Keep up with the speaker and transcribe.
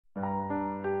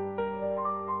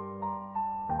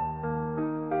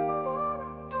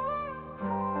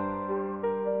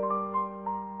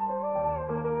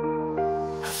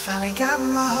finally got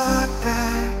my heart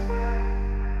back.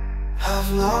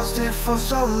 I've lost it for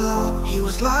so long. He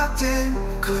was locked in,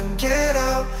 couldn't get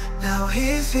out. Now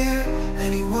he's here,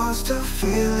 and he wants to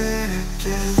feel it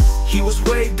again. He was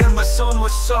way down by so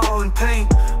much sorrow and pain.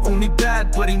 Only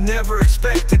bad, but he never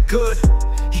expected good.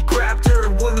 He grabbed her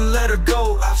and wouldn't let her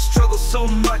go. I've struggled so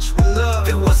much with love.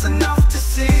 It was enough to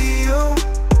see you.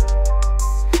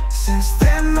 Since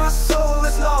then my soul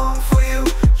is longed for you.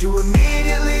 You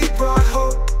immediately brought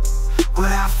hope.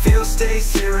 What I feel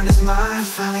stays here in his mind.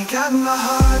 Finally got my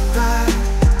heart back.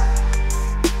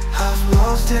 I've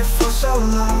lost it for so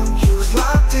long. He was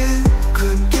locked in,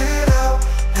 couldn't get out.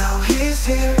 Now he's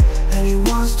here, and he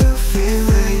wants to feel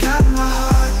it. Got my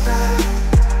heart back.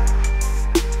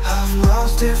 I've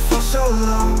lost it for so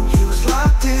long. He was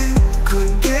locked in,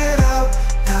 couldn't get out.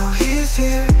 Now he's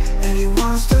here, and he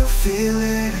wants to feel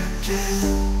it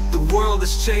again. The world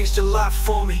has changed a lot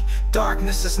for me.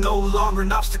 Darkness is no longer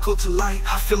an obstacle to light.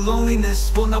 I feel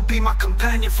loneliness will now be my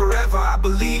companion forever. I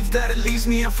believe that it leaves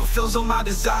me and fulfills all my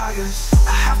desires.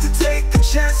 I have to take the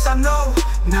chance, I know.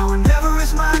 Now or never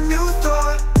is my new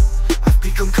thought. I've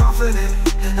become confident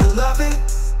and I love it.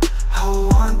 I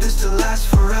want this to last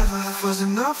forever. It was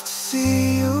enough to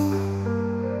see you.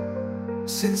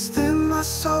 Since then my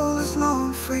soul is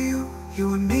longed for you.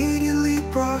 You immediately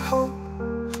brought hope.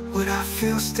 What I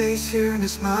feel stays here in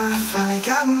his mind. I finally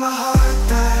got my heart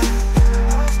back.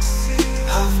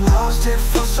 I've lost it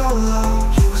for so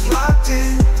long. He was locked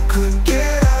in, couldn't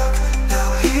get out.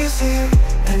 Now he's here,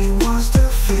 and he wants to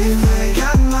feel it.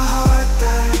 Got my heart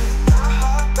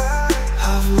back.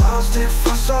 I've lost it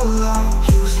for so long.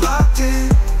 He was locked in,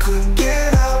 couldn't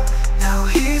get out. Now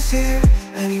he's here,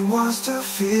 and he wants to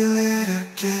feel it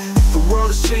again. The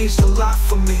world has changed a lot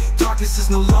for me. Darkness is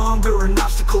no longer an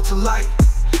obstacle to light.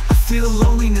 I feel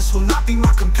loneliness will not be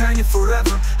my companion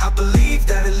forever. I believe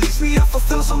that it leaves me and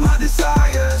fulfills all my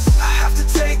desires. I have to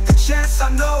take the chance, I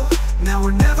know. Now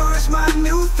or never is my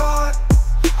new thought.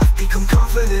 I've become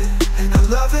confident and I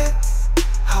love it.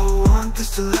 I want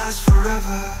this to last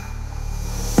forever.